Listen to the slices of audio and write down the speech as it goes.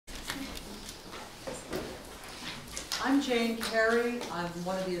I'm Jane Cary. I'm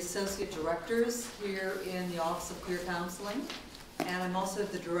one of the associate directors here in the Office of Career Counseling, and I'm also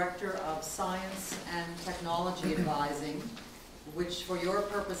the director of Science and Technology Advising, which for your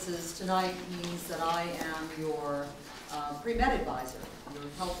purposes tonight means that I am your pre-med advisor, your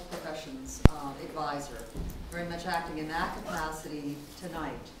health professions advisor, very much acting in that capacity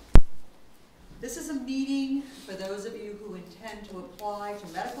tonight. This is a meeting for those of you who intend to apply to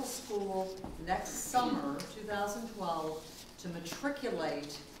medical school next summer, 2012, to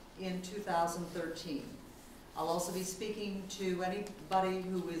matriculate in 2013. I'll also be speaking to anybody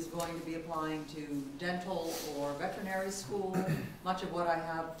who is going to be applying to dental or veterinary school. Much of what I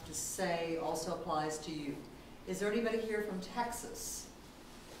have to say also applies to you. Is there anybody here from Texas?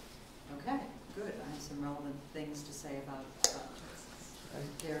 Okay, good. I have some relevant things to say about Texas.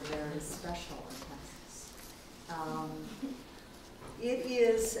 They're very special in Texas. It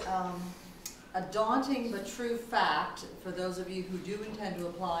is a daunting but true fact for those of you who do intend to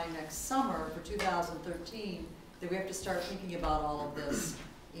apply next summer for 2013 that we have to start thinking about all of this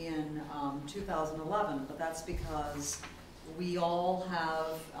in 2011, but that's because we all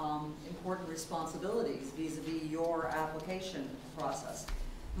have important responsibilities vis-a-vis your application process.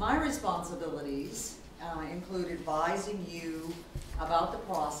 My responsibilities include advising you about the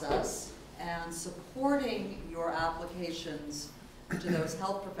process and supporting your applications to those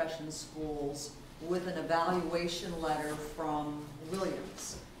health profession schools with an evaluation letter from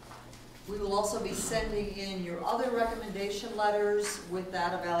Williams. We will also be sending in your other recommendation letters with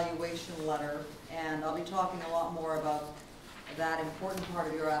that evaluation letter, and I'll be talking a lot more about that important part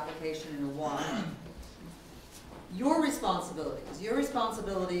of your application in a while. Your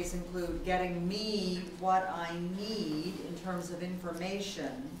responsibilities include getting me what I need in terms of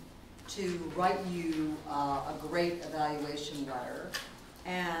information to write you a great evaluation letter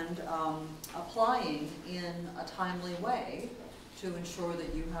and applying in a timely way to ensure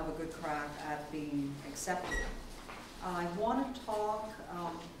that you have a good crack at being accepted. I want to talk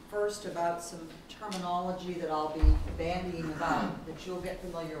first about some terminology that I'll be bandying about that you'll get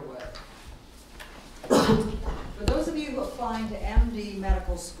familiar with. For those of you applying to MD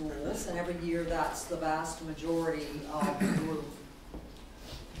medical schools, and every year that's the vast majority of the group,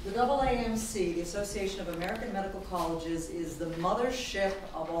 the AAMC, the Association of American Medical Colleges, is the mothership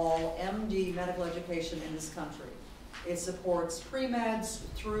of all MD medical education in this country. It supports pre-meds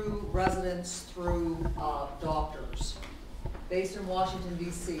through residents through doctors, based in Washington,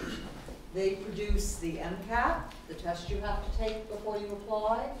 D.C. They produce the MCAT, the test you have to take before you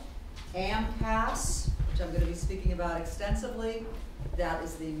apply, AMCAS, which I'm going to be speaking about extensively. That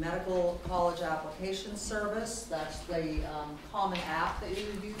is the Medical College Application Service. That's the common app that you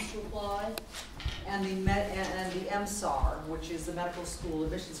would use to apply. And the MSAR, which is the Medical School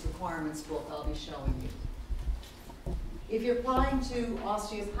Admissions Requirements book I'll be showing you. If you're applying to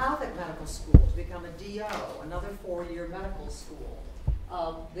osteopathic medical school to become a DO, another 4-year medical school,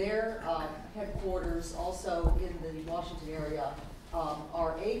 their headquarters also in the Washington area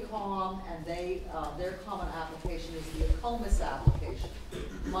are ACOM, and their common application is the ACOMAS application,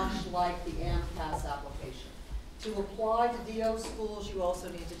 much like the AMCAS application. To apply to DO schools, you also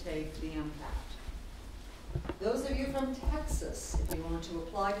need to take the MCAT. Those of you from Texas, if you want to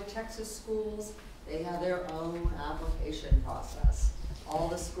apply to Texas schools, they have their own application process. All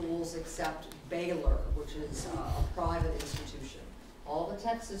the schools except Baylor, which is a private institution. All the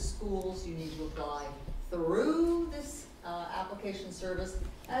Texas schools you need to apply through this application service,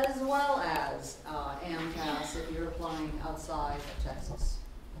 as well as AMCAS if you're applying outside of Texas.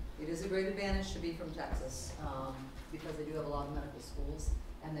 It is a great advantage to be from Texas because they do have a lot of medical schools,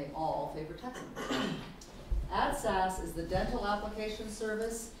 and they all favor Texans. ADSAS is the dental application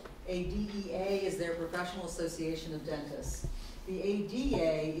service. ADEA is their professional association of dentists. The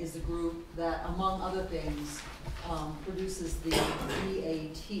ADA is the group that, among other things, produces the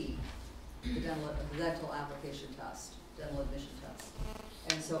DAT, the dental application test, dental admission test.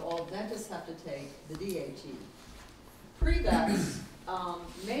 And so all dentists have to take the DAT. Pre-vets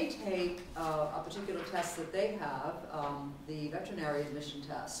may take a particular test that they have, the veterinary admission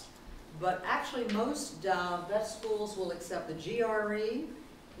test. But actually most vet schools will accept the GRE,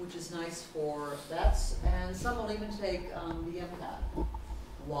 which is nice for vets, and some will even take the MCAT.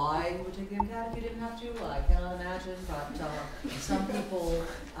 Why would you take the MCAT if you didn't have to? I cannot imagine, but some people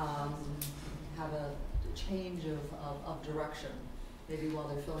have a change of direction, maybe while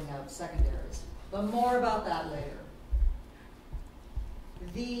they're filling out secondaries. But more about that later.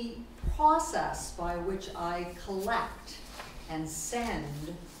 The process by which I collect and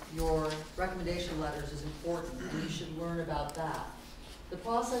send your recommendation letters is important, and you should learn about that. The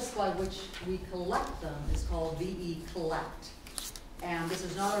process by which we collect them is called VE Collect. And this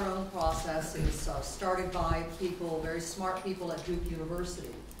is not our own process. It was started by people, very smart people at Duke University.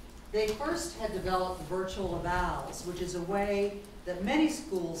 They first had developed virtual evals, which is a way that many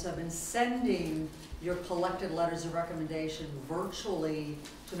schools have been sending your collected letters of recommendation virtually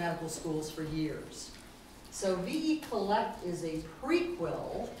to medical schools for years. So VE Collect is a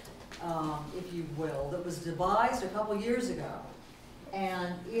prequel, if you will, that was devised a couple years ago.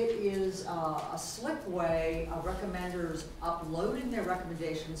 And it is a slick way of recommenders uploading their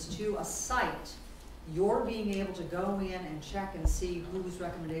recommendations to a site. You're being able to go in and check and see whose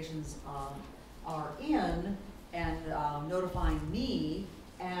recommendations are in, and notifying me,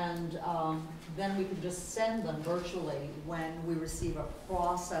 and then we can just send them virtually when we receive a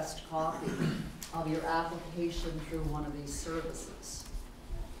processed copy of your application through one of these services.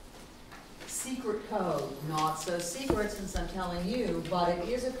 Secret code, not so secret since I'm telling you, but it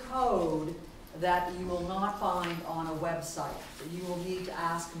is a code that you will not find on a website, that you will need to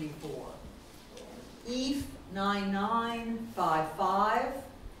ask me for. EAF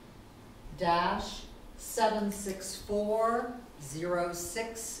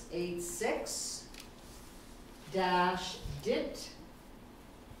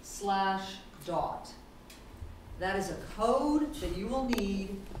That is a code that you will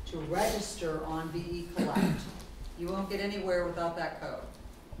need to register on VE Collect. You won't get anywhere without that code.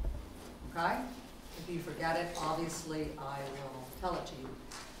 Okay? If you forget it, obviously I will tell it to you.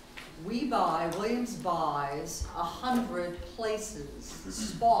 Williams buys 100 places,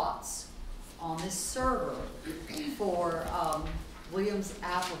 spots on this server for Williams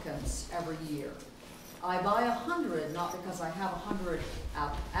applicants every year. I buy 100 not because I have 100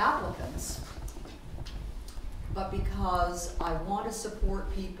 applicants, but because I want to support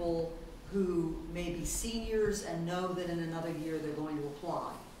people who may be seniors and know that in another year they're going to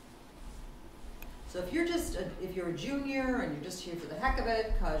apply. So if you're a junior and you're just here for the heck of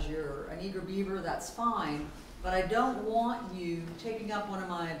it because you're an eager beaver, that's fine. But I don't want you taking up one of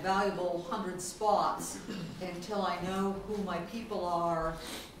my valuable 100 spots until I know who my people are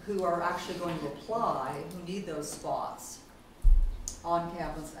who are actually going to apply, who need those spots on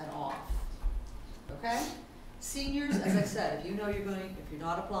campus and off. Okay? Seniors, as I said, if you know if you're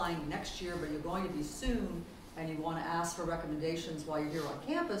not applying next year, but you're going to be soon, and you want to ask for recommendations while you're here on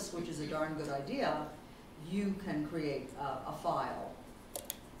campus, which is a darn good idea, you can create a file.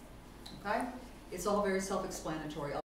 Okay? It's all very self-explanatory.